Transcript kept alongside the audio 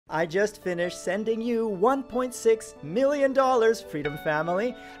I just finished sending you $1.6 million, Freedom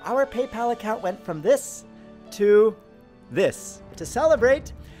Family. Our PayPal account went from this to this. To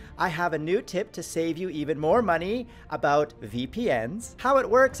celebrate, I have a new tip to save you even more money about VPNs. How it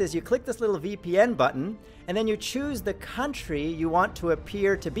works is you click this little VPN button, and then you choose the country you want to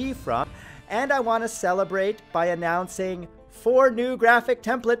appear to be from. And I want to celebrate by announcing 4 new graphic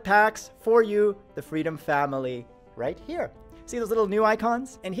template packs for you, the Freedom Family, right here. See those little new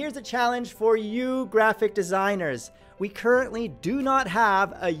icons? And here's a challenge for you graphic designers. We currently do not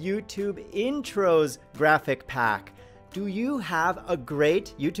have a YouTube intros graphic pack. Do you have a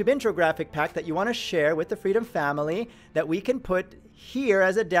great YouTube intro graphic pack that you want to share with the Freedom Family that we can put here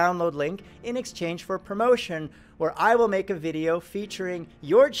as a download link in exchange for promotion, where I will make a video featuring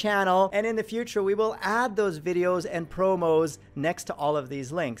your channel, and in the future we will add those videos and promos next to all of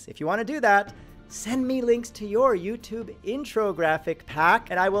these links. If you want to do that, send me links to your YouTube intro graphic pack,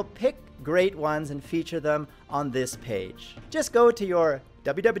 and I will pick great ones and feature them on this page. Just go to your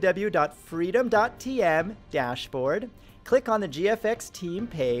www.freedom.tm dashboard, click on the GFX team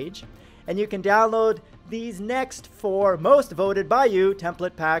page, and you can download these next 4 most voted by you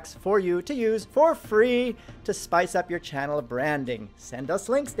template packs for you to use for free to spice up your channel branding. Send us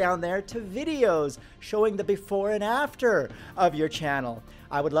links down there to videos showing the before and after of your channel.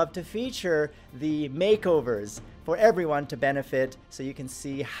 I would love to feature the makeovers for everyone to benefit, so you can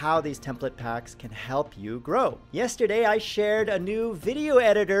see how these template packs can help you grow. Yesterday, I shared a new video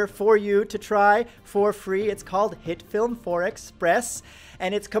editor for you to try for free. It's called HitFilm 4 Express,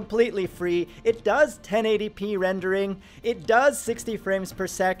 and it's completely free. It does 1080p rendering, it does 60 frames per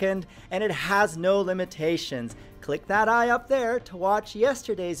second, and it has no limitations. Click that eye up there to watch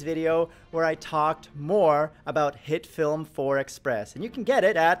yesterday's video where I talked more about HitFilm 4 Express, and you can get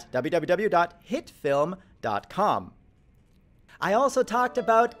it at www.hitfilm.com. I also talked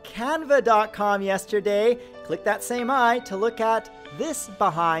about Canva.com yesterday. Click that same eye to look at this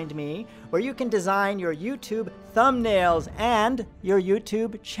behind me, where you can design your YouTube thumbnails and your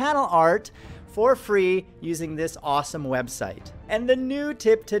YouTube channel art for free using this awesome website. And the new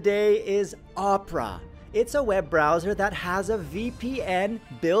tip today is Opera. It's a web browser that has a VPN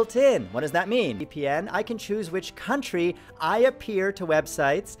built in. What does that mean? VPN, I can choose which country I appear to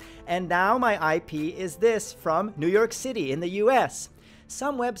websites, and now my IP is this from New York City in the US.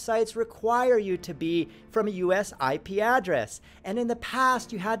 Some websites require you to be from a US IP address, and in the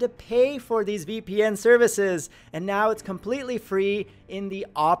past you had to pay for these VPN services, and now it's completely free in the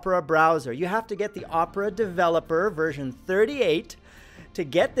Opera browser. You have to get the Opera Developer version 38 to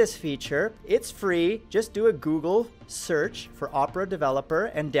get this feature. It's free. Just do a Google search for Opera Developer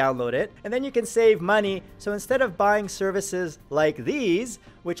and download it. And then you can save money. So instead of buying services like these,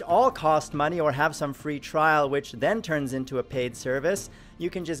 which all cost money or have some free trial, which then turns into a paid service, you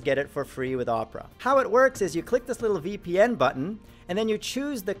can just get it for free with Opera. How it works is you click this little VPN button, and then you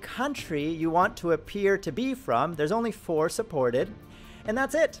choose the country you want to appear to be from. There's only 4 supported. And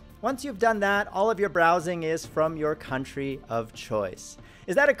that's it. Once you've done that, all of your browsing is from your country of choice.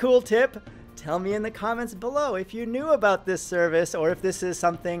 Is that a cool tip? Tell me in the comments below if you knew about this service, or if this is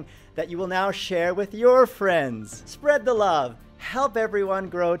something that you will now share with your friends. Spread the love. Help everyone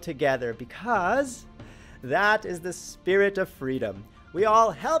grow together, because that is the spirit of freedom. We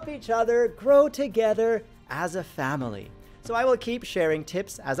all help each other grow together as a family. So I will keep sharing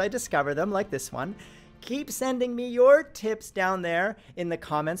tips as I discover them, like this one. Keep sending me your tips down there in the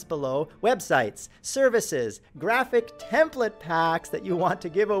comments below. Websites, services, graphic template packs that you want to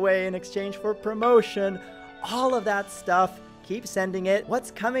give away in exchange for promotion, all of that stuff. Keep sending it. What's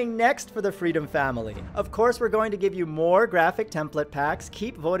coming next for the Freedom Family? Of course, we're going to give you more graphic template packs.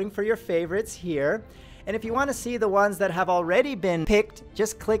 Keep voting for your favorites here. And if you want to see the ones that have already been picked,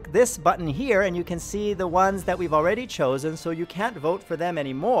 just click this button here and you can see the ones that we've already chosen, so you can't vote for them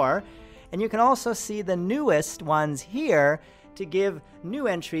anymore. And you can also see the newest ones here to give new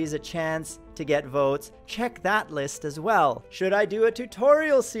entries a chance to get votes. Check that list as well. Should I do a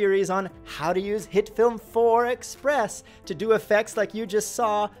tutorial series on how to use HitFilm 4 Express to do effects like you just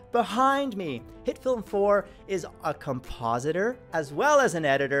saw behind me? HitFilm 4 is a compositor as well as an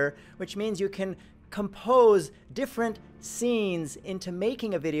editor, which means you can compose different scenes into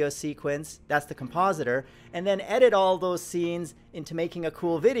making a video sequence, that's the compositor, and then edit all those scenes into making a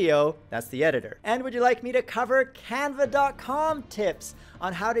cool video, that's the editor. And would you like me to cover Canva.com tips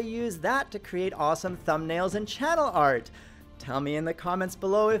on how to use that to create awesome thumbnails and channel art? Tell me in the comments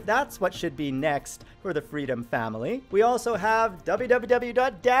below if that's what should be next for the Freedom Family. We also have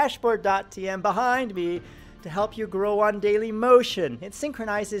www.dashboard.tm behind me to help you grow on Dailymotion. It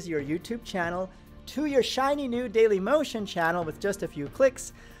synchronizes your YouTube channel to your shiny new Dailymotion channel with just a few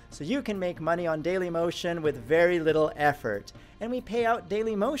clicks, so you can make money on Dailymotion with very little effort. And we pay out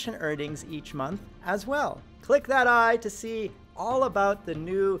Dailymotion earnings each month as well. Click that eye to see all about the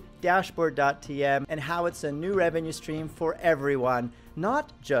new Dashboard.tm and how it's a new revenue stream for everyone,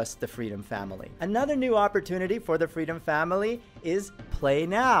 not just the Freedom family. Another new opportunity for the Freedom family is Play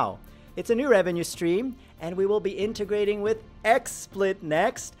Now. It's a new revenue stream, and we will be integrating with XSplit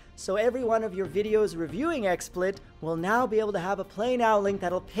next. So every one of your videos reviewing XSplit will now be able to have a Play Now link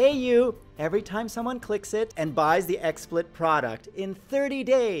that'll pay you every time someone clicks it and buys the XSplit product in 30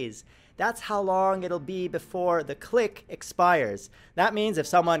 days. That's how long it'll be before the click expires. That means if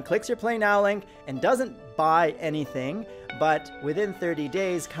someone clicks your Play Now link and doesn't buy anything, but within 30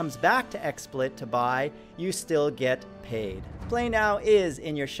 days comes back to XSplit to buy, you still get paid. Play Now is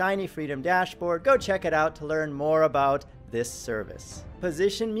in your Shiny Freedom dashboard. Go check it out to learn more about this service.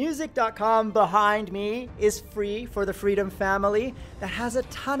 PositionMusic.com behind me is free for the Freedom family that has a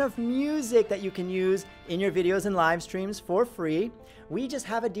ton of music that you can use in your videos and live streams for free. We just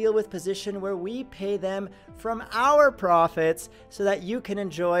have a deal with Position where we pay them from our profits so that you can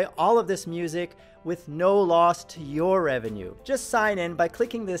enjoy all of this music with no loss to your revenue. Just sign in by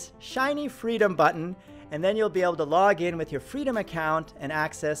clicking this shiny Freedom button, and then you'll be able to log in with your Freedom account and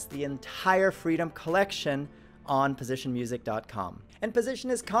access the entire Freedom collection on PositionMusic.com. And Position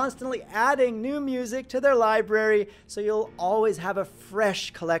is constantly adding new music to their library, so you'll always have a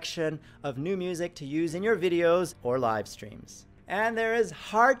fresh collection of new music to use in your videos or live streams. And there is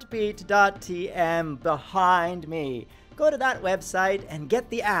Heartbeat.tm behind me. Go to that website and get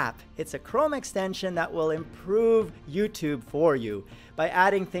the app. It's a Chrome extension that will improve YouTube for you by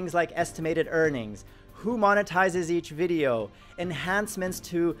adding things like estimated earnings, who monetizes each video, enhancements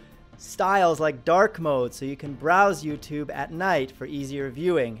to styles like dark mode so you can browse YouTube at night for easier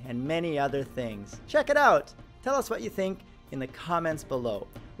viewing, and many other things. Check it out. Tell us what you think in the comments below.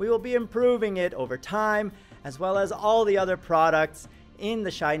 We will be improving it over time, as well as all the other products in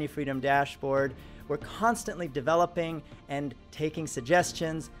the Shiny Freedom dashboard. We're constantly developing and taking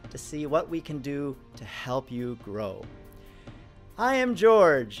suggestions to see what we can do to help you grow. I am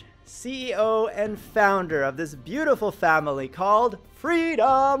George, CEO and founder of this beautiful family called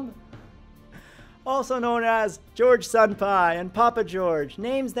Freedom, also known as George Sunpie and Papa George,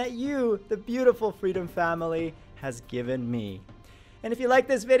 names that you, the beautiful Freedom family, has given me. And if you like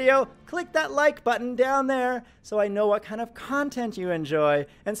this video, click that like button down there so I know what kind of content you enjoy,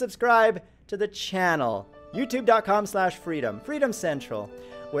 and subscribe to the channel, youtube.com/freedom, Freedom Central,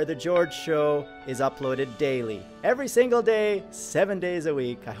 where The George Show is uploaded daily, every single day, 7 days a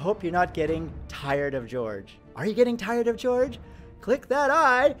week. I hope you're not getting tired of George. Are you getting tired of George? Click that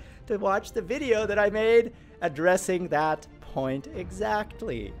eye to watch the video that I made addressing that point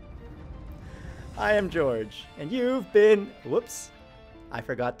exactly. I am George, and you've been, whoops, I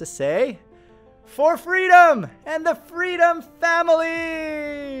forgot to say, for Freedom and the Freedom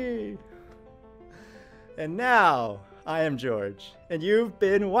family. And now, I am George, and you've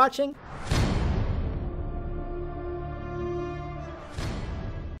been watching.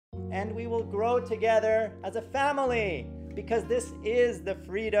 And we will grow together as a family, because this is the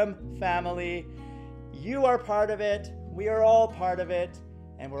Freedom family. You are part of it, we are all part of it,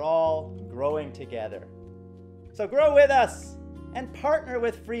 and we're all growing together. So grow with us and partner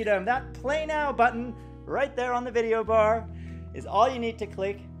with Freedom. That Play Now button right there on the video bar is all you need to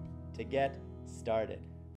click to get started.